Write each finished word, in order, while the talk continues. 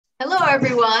Hello,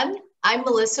 everyone. I'm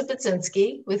Melissa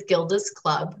Budzinski with Gilda's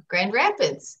Club, Grand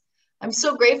Rapids. I'm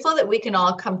so grateful that we can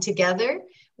all come together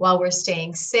while we're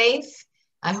staying safe.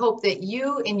 I hope that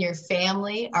you and your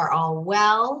family are all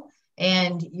well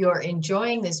and you're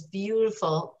enjoying this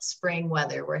beautiful spring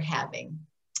weather we're having.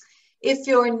 If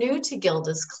you're new to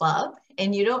Gilda's Club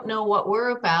and you don't know what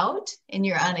we're about and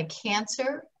you're on a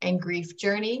cancer and grief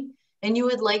journey, and you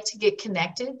would like to get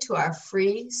connected to our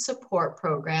free support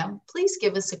program, please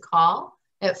give us a call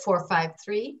at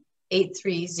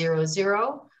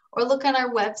 453-8300 or look on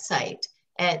our website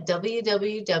at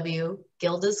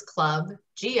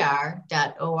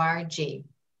www.gildasclubgr.org.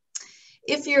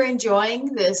 If you're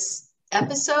enjoying this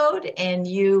episode and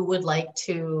you would like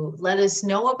to let us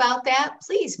know about that,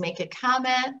 please make a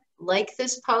comment, like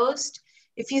this post.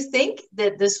 If you think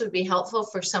that this would be helpful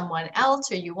for someone else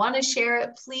or you want to share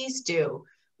it, please do.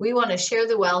 We want to share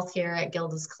the wealth here at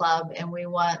Gilda's Club and we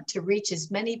want to reach as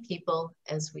many people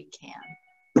as we can.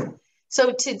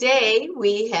 So today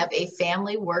we have a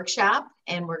family workshop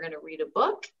and we're going to read a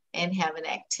book and have an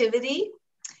activity.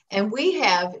 And we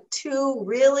have two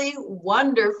really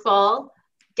wonderful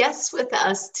guests with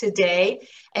us today,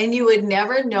 and you would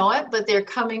never know it, but they're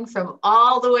coming from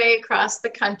all the way across the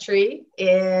country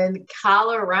in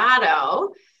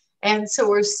Colorado. And so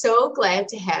we're so glad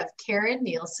to have Karen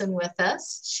Neilson with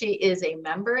us. She is a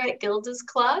member at Gilda's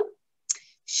Club.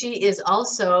 She is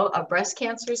also a breast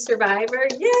cancer survivor.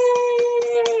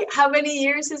 Yay! How many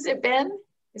years has it been?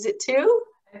 Is it 2?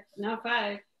 No,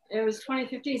 5. It was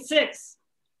 2056.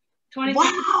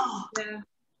 Wow. Yeah.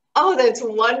 Oh, that's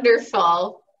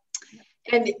wonderful.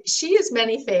 And she is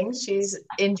many things. She's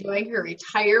enjoying her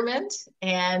retirement,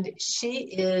 and she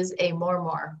is a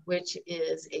Mormor, which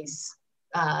is a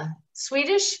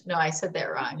Swedish. No, I said that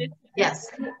wrong. Yes.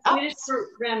 Swedish for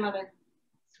grandmother.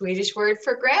 Swedish word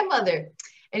for grandmother.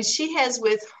 And she has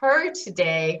with her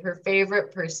today her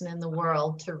favorite person in the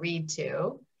world to read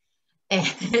to. And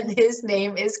his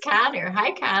name is Connor.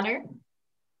 Hi, Connor.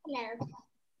 Hello.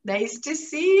 Nice to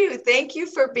see you. Thank you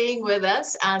for being with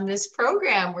us on this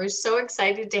program. We're so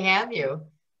excited to have you.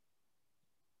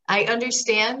 I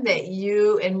understand that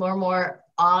you and Mormor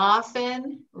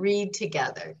often read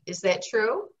together. Is that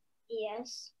true?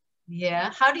 Yes.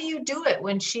 Yeah. How do you do it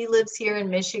when she lives here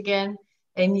in Michigan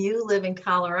and you live in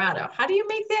Colorado? How do you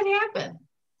make that happen?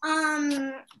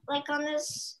 Like on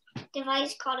this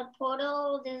device called a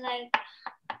portal, there's like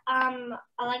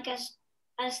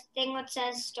a thing that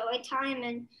says story time,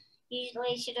 and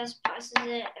usually she just presses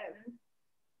it and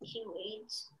she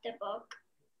reads the book.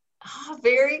 Oh,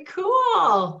 very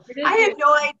cool. I had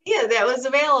no idea that was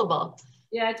available.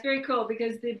 Yeah, it's very cool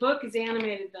because the book is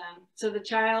animated then. So the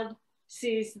child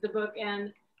sees the book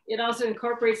and it also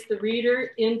incorporates the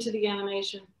reader into the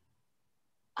animation.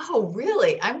 Oh,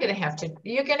 really? You're going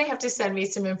to have to send me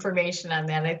some information on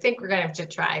that. I think we're going to have to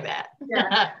try that.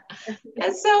 Yeah.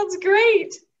 That sounds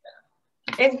great.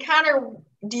 And Connor,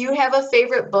 do you have a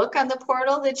favorite book on the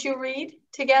portal that you read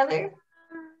together?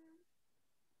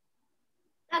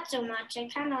 Not so much. I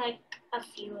kind of like a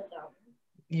few of them.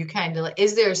 You kind of like,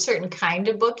 is there a certain kind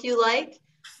of book you like?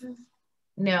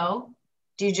 No?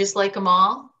 Do you just like them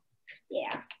all?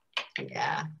 Yeah.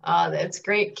 Yeah. Oh, that's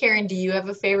great. Karen, do you have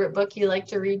a favorite book you like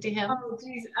to read to him? Oh,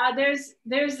 geez.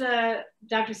 There's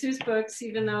Dr. Seuss books,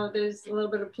 even though there's a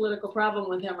little bit of political problem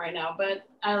with him right now, but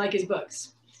I like his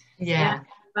books. Yeah.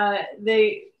 And,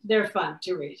 they're fun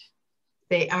to read.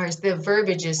 They are. The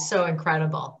verbiage is so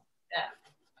incredible. Yeah.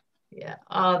 Yeah.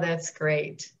 Oh, that's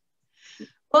great.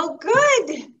 Well,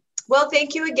 good. Well,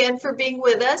 thank you again for being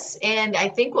with us. And I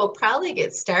think we'll probably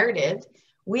get started.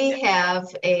 We have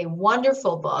a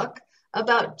wonderful book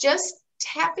about just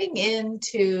tapping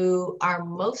into our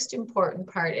most important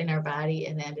part in our body,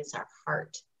 and that is our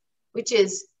heart, which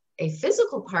is a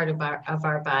physical part of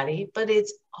our body, but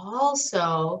it's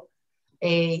also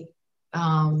an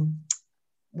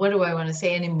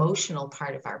emotional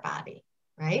part of our body,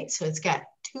 right? So it's got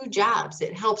 2 jobs.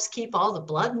 It helps keep all the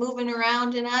blood moving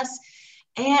around in us,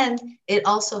 and it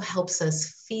also helps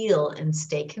us feel and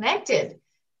stay connected.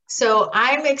 So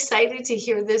I'm excited to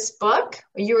hear this book.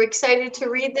 Are you excited to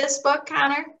read this book,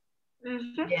 Connor?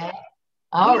 Mm-hmm. Yeah.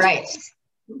 All right.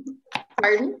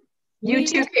 Pardon? You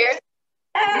too, Karen?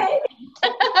 Hey.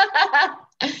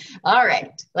 All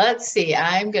right. Let's see.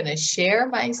 I'm going to share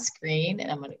my screen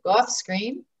and I'm going to go off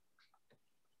screen.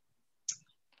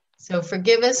 So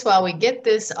forgive us while we get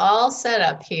this all set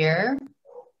up here.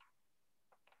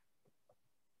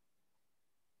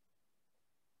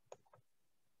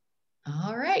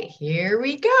 All right, here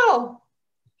we go.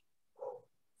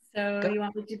 So you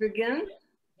want me to begin?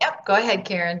 Yep, go ahead,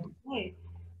 Karen. Okay.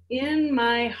 In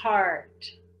my heart,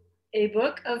 A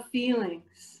book of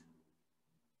feelings.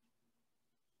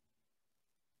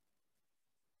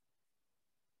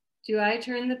 Do I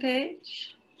turn the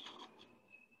page?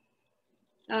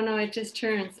 Oh no, it just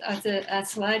turns. Oh, it's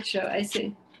a slideshow, I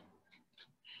see.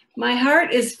 My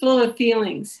heart is full of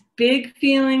feelings, big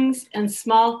feelings and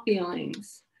small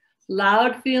feelings,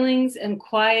 loud feelings and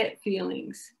quiet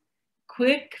feelings,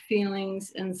 quick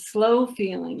feelings and slow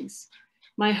feelings.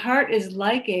 My heart is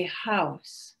like a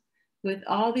house with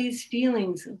all these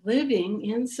feelings living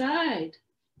inside.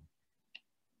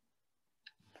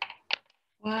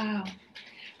 Wow.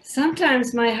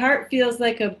 Sometimes my heart feels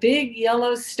like a big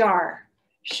yellow star,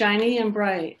 shiny and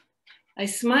bright. I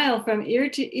smile from ear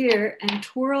to ear and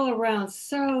twirl around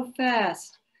so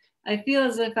fast. I feel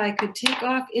as if I could take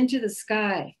off into the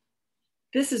sky.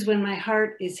 This is when my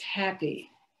heart is happy.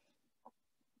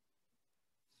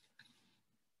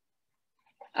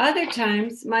 Other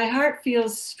times, my heart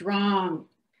feels strong.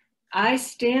 I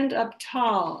stand up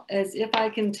tall as if I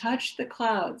can touch the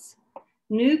clouds.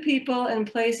 New people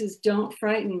and places don't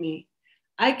frighten me.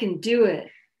 I can do it.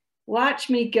 Watch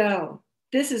me go.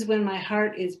 This is when my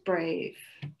heart is brave.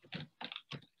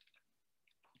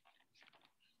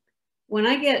 When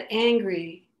I get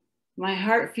angry, my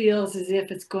heart feels as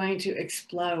if it's going to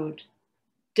explode.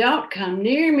 Don't come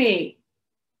near me.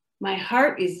 My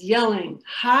heart is yelling,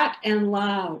 hot and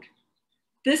loud.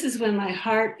 This is when my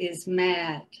heart is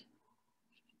mad.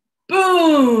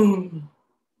 Boom!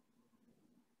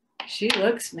 She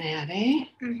looks mad, eh?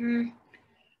 Mm-hmm.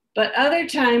 But other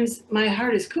times, my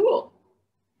heart is cool.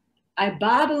 I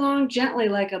bob along gently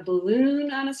like a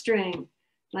balloon on a string.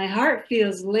 My heart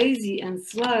feels lazy and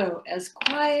slow, as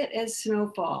quiet as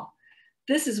snowfall.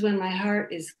 This is when my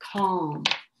heart is calm.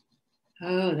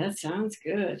 Oh, that sounds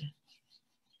good.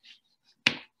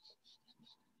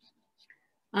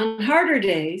 On harder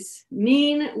days,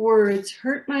 mean words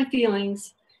hurt my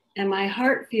feelings, and my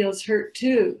heart feels hurt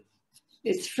too.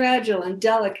 It's fragile and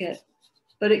delicate,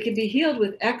 but it can be healed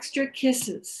with extra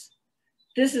kisses.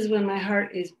 This is when my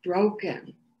heart is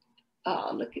broken.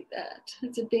 Oh, look at that.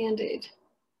 It's a Band-Aid.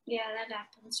 Yeah, that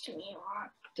happens to me a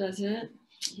lot. Does it?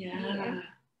 Yeah.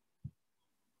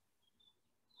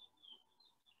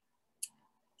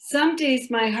 Some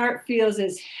days my heart feels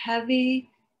as heavy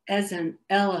as an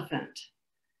elephant.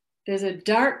 There's a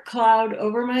dark cloud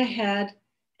over my head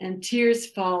and tears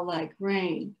fall like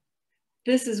rain.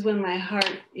 This is when my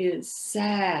heart is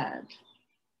sad.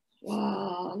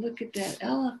 Wow, look at that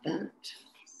elephant.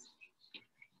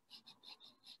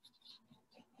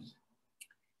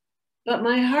 But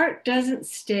my heart doesn't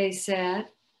stay sad.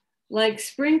 Like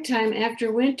springtime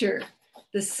after winter,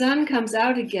 the sun comes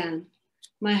out again.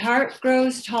 My heart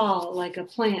grows tall like a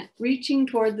plant reaching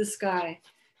toward the sky.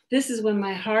 This is when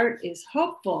my heart is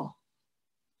hopeful.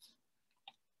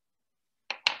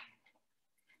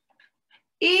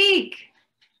 Eek!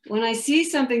 When I see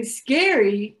something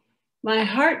scary, my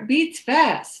heart beats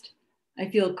fast. I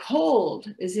feel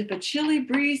cold, as if a chilly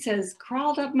breeze has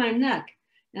crawled up my neck,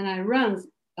 and I run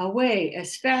away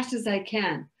as fast as I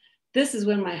can. This is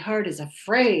when my heart is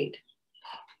afraid.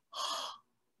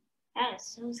 That is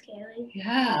so scary.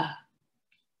 Yeah.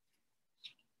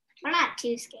 We're not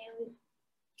too scary.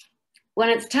 When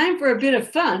it's time for a bit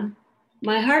of fun,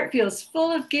 my heart feels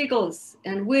full of giggles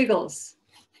and wiggles.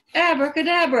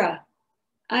 Abracadabra!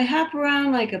 I hop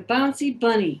around like a bouncy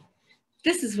bunny.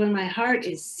 This is when my heart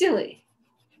is silly.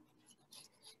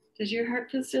 Does your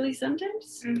heart feel silly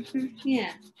sometimes? Mm-hmm.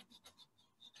 Yeah.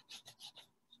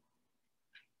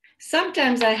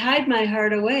 Sometimes I hide my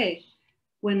heart away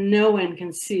when no one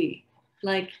can see,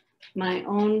 like my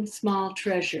own small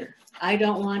treasure. I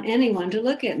don't want anyone to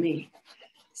look at me.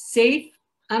 Safe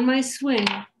on my swing,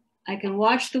 I can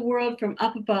watch the world from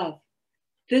up above.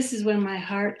 This is when my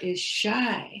heart is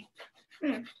shy.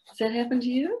 Does that happen to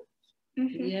you?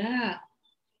 Mm-hmm. Yeah.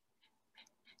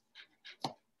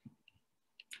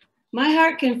 My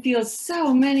heart can feel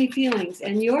so many feelings,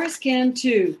 and yours can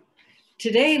too.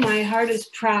 Today, my heart is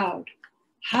proud.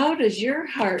 How does your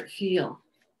heart feel?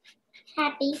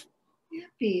 Happy.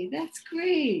 Happy, that's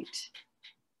great.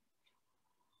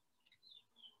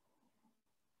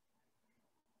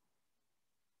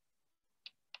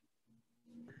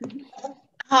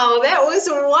 Oh, that was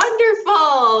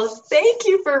wonderful. Thank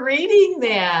you for reading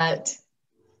that.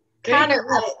 Connor,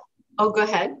 oh, go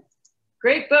ahead.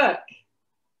 Great book.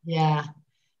 Yeah,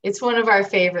 it's one of our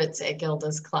favorites at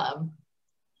Gilda's Club.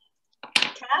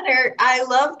 Connor, I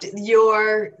loved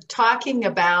your talking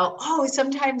about, oh,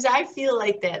 sometimes I feel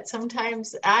like that.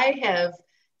 Sometimes I have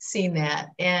seen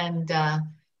that. And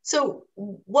so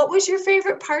what was your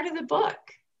favorite part of the book?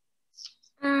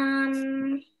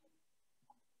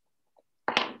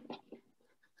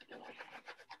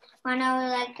 when I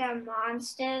was like a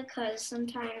monster, because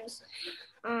sometimes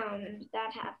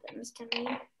that happens to me.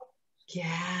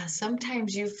 Yeah,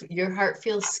 sometimes your heart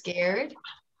feels scared.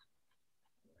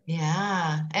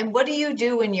 Yeah. And what do you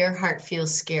do when your heart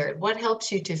feels scared? What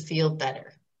helps you to feel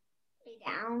better? Lay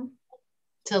down.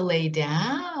 To lay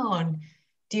down.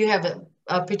 Do you have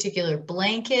a particular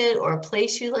blanket or a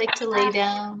place you like to lay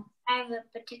down? I have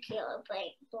a particular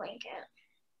blanket.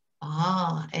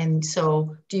 Ah, and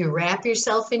so do you wrap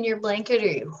yourself in your blanket or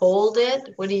you hold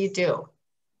it? What do you do?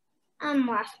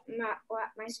 Wrap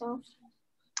myself.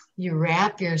 You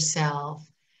wrap yourself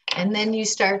and then you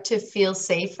start to feel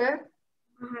safer.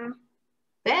 Uh-huh.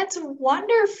 That's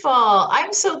wonderful.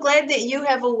 I'm so glad that you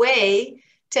have a way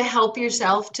to help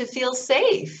yourself to feel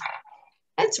safe.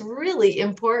 That's really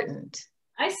important.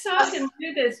 I saw him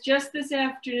do this just this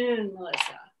afternoon,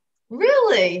 Melissa.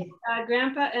 Really?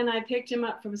 Grandpa and I picked him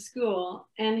up from school,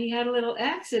 and he had a little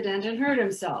accident and hurt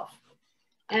himself.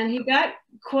 And he got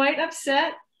quite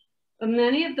upset with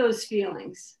many of those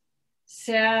feelings,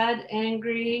 sad,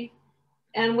 angry.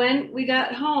 And when we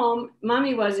got home,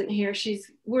 Mommy wasn't here,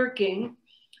 she's working.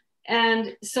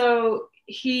 And so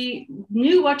he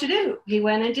knew what to do. He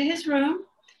went into his room,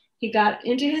 he got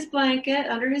into his blanket,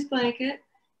 under his blanket,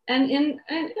 and in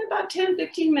about 10,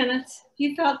 15 minutes,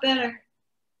 he felt better.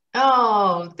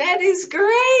 Oh, that is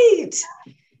great.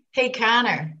 Hey,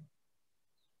 Connor,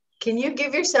 can you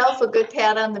give yourself a good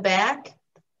pat on the back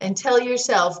and tell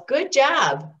yourself, good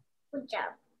job? Good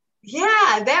job.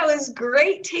 Yeah, that was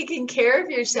great taking care of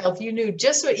yourself. You knew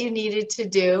just what you needed to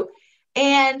do.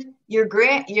 And your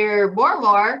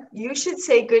Mormor, you should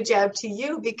say good job to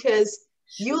you because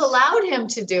you allowed him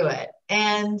to do it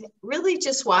and really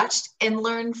just watched and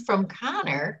learned from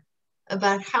Connor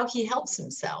about how he helps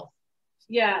himself.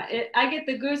 Yeah, I get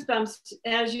the goosebumps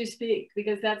as you speak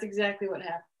because that's exactly what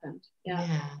happened.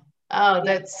 Yeah. Oh,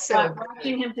 that's so great.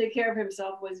 Watching him take care of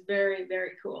himself was very,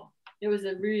 very cool. It was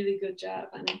a really good job.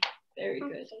 I mean, very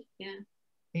good. Yeah.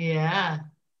 Yeah.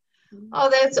 Oh,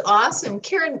 that's awesome.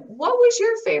 Karen, what was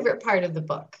your favorite part of the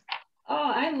book?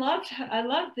 Oh, I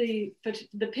loved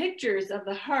the pictures of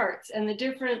the hearts and the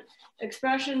different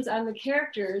expressions on the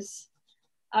characters.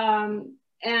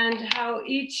 And how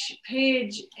each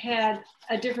page had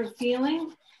a different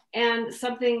feeling and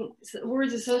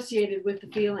words associated with the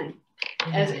feeling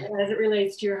as it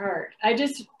relates to your heart. I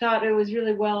just thought it was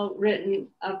really well written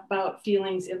about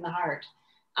feelings in the heart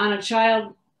on a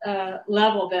child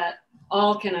level that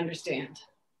all can understand.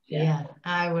 Yeah,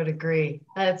 I would agree.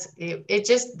 It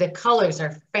just, the colors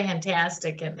are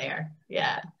fantastic in there.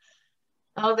 Yeah.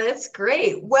 Oh, that's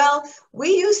great. Well,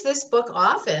 we use this book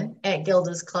often at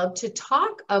Gilda's Club to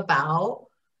talk about,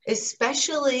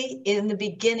 especially in the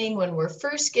beginning when we're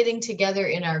first getting together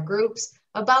in our groups,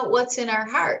 about what's in our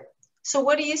heart. So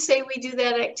what do you say we do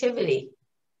that activity?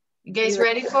 You guys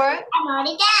ready for it? I'm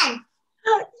already done.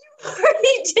 Oh, you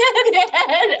already did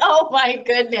it. Oh my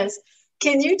goodness.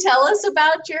 Can you tell us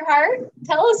about your heart?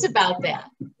 Tell us about that.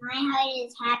 My heart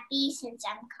is happy since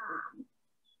I'm calm.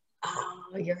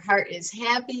 Oh, your heart is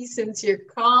happy since you're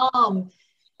calm.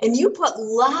 And you put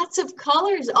lots of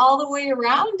colors all the way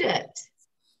around it.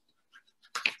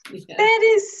 Yeah. That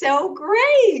is so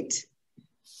great.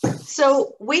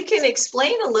 So we can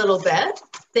explain a little bit.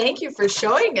 Thank you for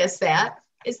showing us that.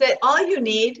 Is that all you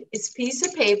need is a piece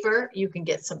of paper. You can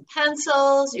get some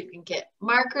pencils. You can get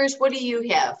markers. What do you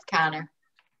have, Connor?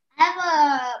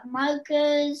 I have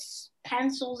markers,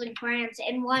 pencils, and crayons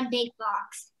in one big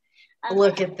box.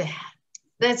 Look at that.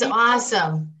 That's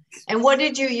awesome. And what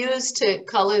did you use to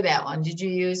color that one? Did you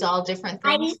use all different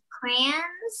things? I used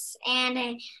crayons and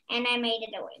I made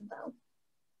it a rainbow.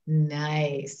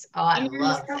 Nice. Oh, I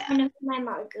love that. And my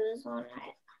markers on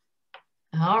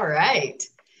it. All right.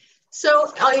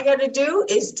 So all you got to do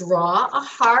is draw a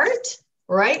heart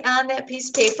right on that piece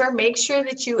of paper. Make sure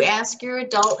that you ask your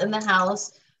adult in the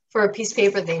house for a piece of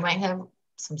paper. They might have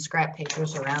some scrap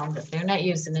papers around that they're not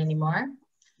using anymore.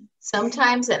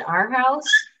 Sometimes at our house,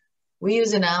 we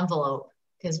use an envelope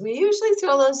because we usually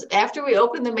throw those, after we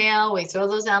open the mail, we throw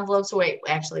those envelopes away.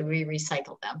 Actually, we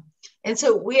recycle them. And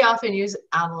so we often use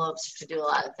envelopes to do a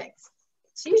lot of things.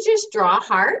 So you just draw a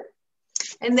heart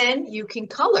and then you can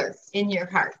color in your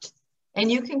heart. And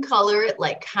you can color it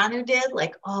like Connor did,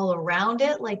 like all around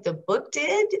it, like the book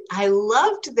did. I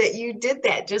loved that you did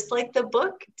that, just like the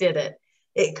book did it.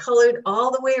 It colored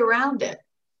all the way around it.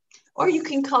 Or you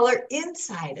can color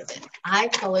inside of it. I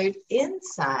colored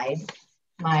inside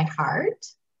my heart.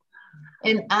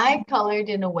 And I colored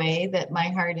in a way that my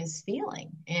heart is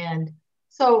feeling. And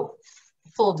so,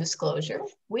 full disclosure,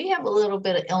 we have a little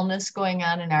bit of illness going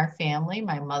on in our family.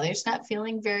 My mother's not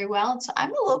feeling very well. So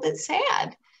I'm a little bit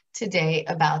sad today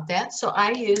about that. So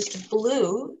I used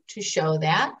blue to show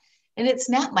that. And it's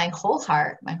not my whole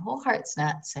heart. My whole heart's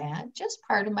not sad, just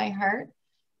part of my heart.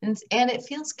 And it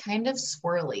feels kind of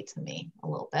swirly to me a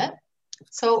little bit.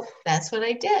 So that's what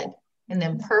I did. And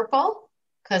then purple,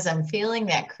 because I'm feeling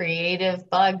that creative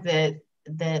bug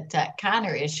that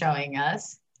Connor is showing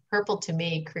us. Purple to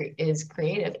me is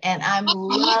creative. And I'm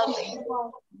loving.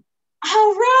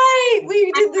 All right,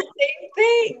 we did the same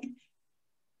thing.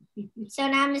 So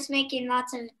now I'm just making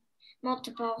lots of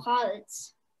multiple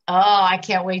hearts. Oh, I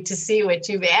can't wait to see what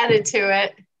you've added to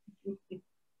it.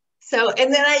 So,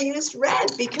 and then I used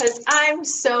red because I'm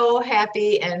so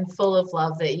happy and full of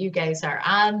love that you guys are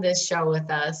on this show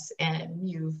with us, and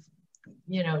you've,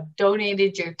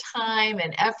 donated your time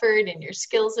and effort and your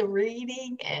skills of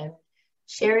reading and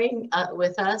sharing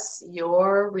with us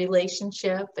your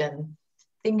relationship and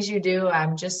things you do.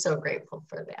 I'm just so grateful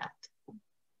for that.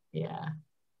 Yeah.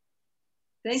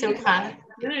 Thank you for the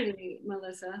opportunity,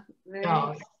 Melissa.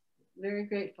 Very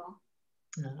grateful.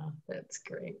 Oh, that's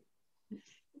great.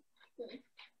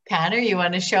 Connor, you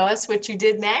want to show us what you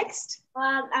did next?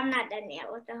 Well, I'm not done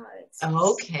yet with the hearts.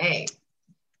 Okay.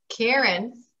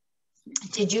 Karen,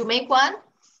 did you make one?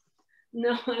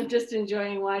 No, I'm just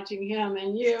enjoying watching him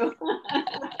and you.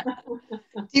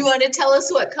 Do you want to tell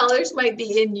us what colors might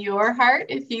be in your heart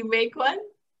if you make one?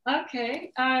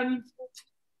 Okay.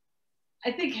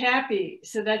 I think happy,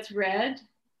 so that's red.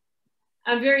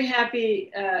 I'm very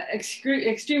happy,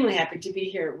 extremely happy to be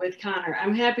here with Connor.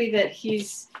 I'm happy that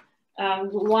he's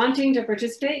wanting to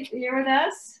participate here with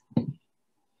us,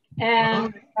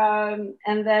 and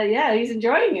that, yeah, he's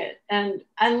enjoying it. And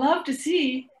I love to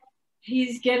see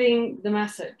he's getting the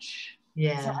message.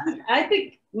 Yeah. So I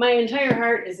think my entire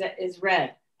heart is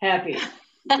red, happy.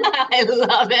 I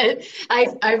love it.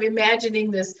 I'm imagining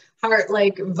this heart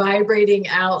like vibrating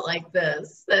out like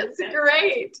this. That's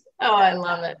great. Oh, I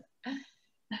love it.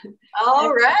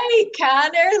 All right,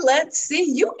 Connor, let's see.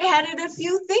 You added a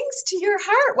few things to your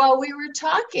heart while we were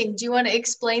talking. Do you want to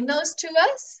explain those to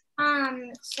us?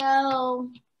 So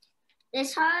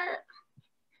this heart.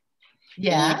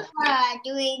 Yeah.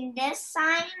 Doing this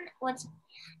sign with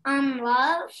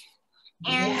love.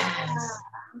 And yes.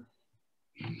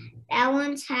 That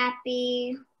one's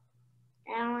happy.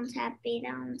 That one's happy.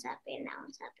 That one's happy. And that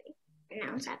one's happy. And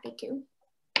that one's happy too.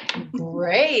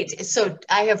 Great. So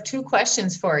I have two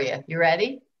questions for you. You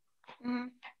ready? Mm-hmm.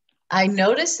 I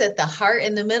noticed that the heart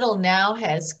in the middle now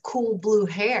has cool blue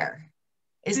hair.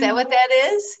 Is that what that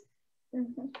is?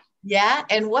 Mm-hmm. Yeah.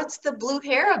 And what's the blue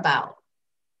hair about?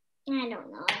 I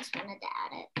don't know. I just wanted to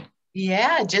add it.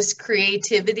 Yeah. Just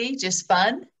creativity, just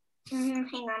fun. Mm-hmm.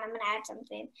 Hang on. I'm going to add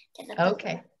something to the book.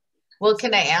 Okay. Well,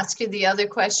 can I ask you the other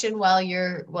question while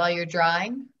you're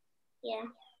drawing? Yeah.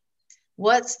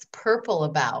 What's purple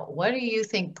about? What do you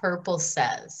think purple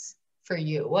says for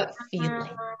you? What feeling?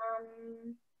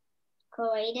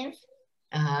 Creative.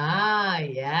 Ah,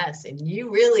 yes. And you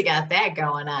really got that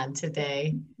going on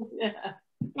today. Yeah.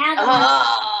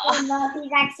 Now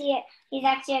he's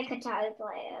actually a guitar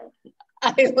player.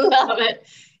 I love it.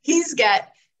 He's got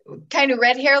kind of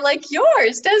red hair like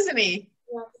yours, doesn't he?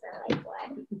 Yes, I like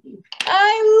red.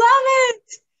 I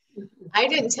love it. I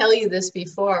didn't tell you this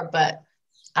before, but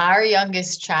our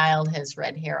youngest child has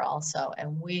red hair also,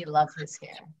 and we love his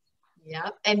hair.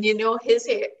 Yep. And his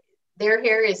hair, their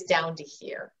hair is down to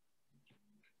here.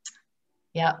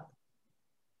 Yep.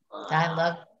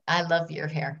 I love your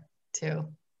hair too.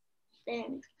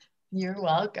 Thanks. You're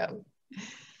welcome.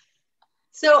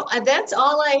 So that's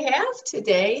all I have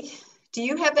today. Do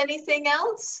you have anything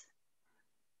else?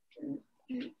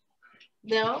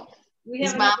 No? We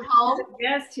have Mom home?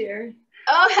 Guest here.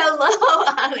 Oh, hello,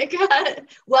 Annika.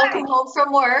 Welcome home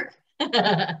from work.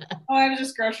 I was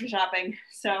just grocery shopping,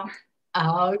 so.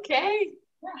 Okay.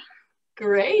 Yeah.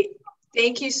 Great.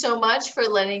 Thank you so much for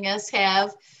letting us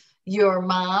have your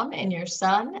mom and your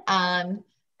son on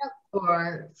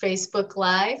for Facebook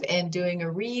Live and doing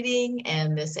a reading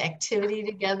and this activity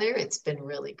together. It's been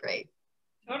really great.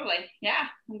 Totally. Yeah.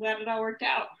 I'm glad it all worked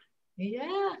out.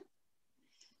 Yeah.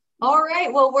 All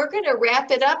right. Well, we're going to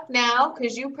wrap it up now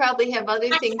because you probably have other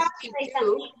things to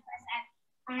do.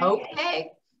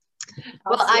 Okay.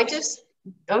 Well, I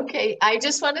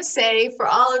just want to say for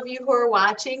all of you who are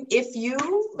watching, if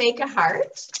you make a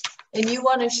heart and you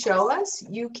want to show us,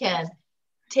 you can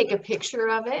take a picture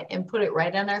of it and put it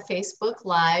right on our Facebook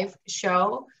Live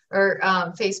show or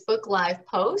Facebook Live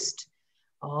post.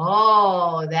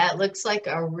 Oh, that looks like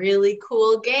a really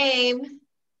cool game.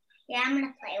 Yeah, I'm going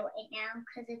to play it right now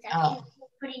because it's actually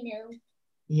pretty new.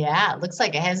 Yeah, it looks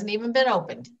like it hasn't even been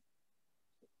opened.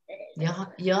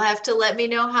 You'll have to let me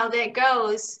know how that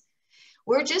goes.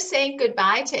 We're just saying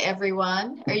goodbye to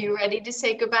everyone. Are you ready to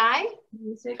say goodbye?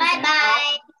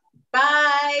 Bye-bye.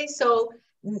 Bye. So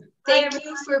thank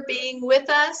you for being with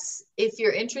us. If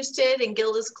you're interested in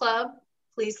Gilda's Club,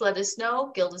 please let us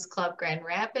know. Gilda's Club Grand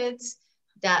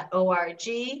Rapids.org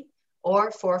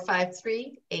or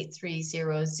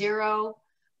 453-8300.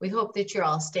 We hope that you're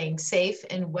all staying safe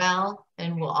and well,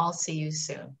 and we'll all see you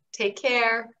soon. Take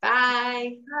care.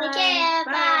 Bye. Take care.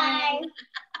 Bye.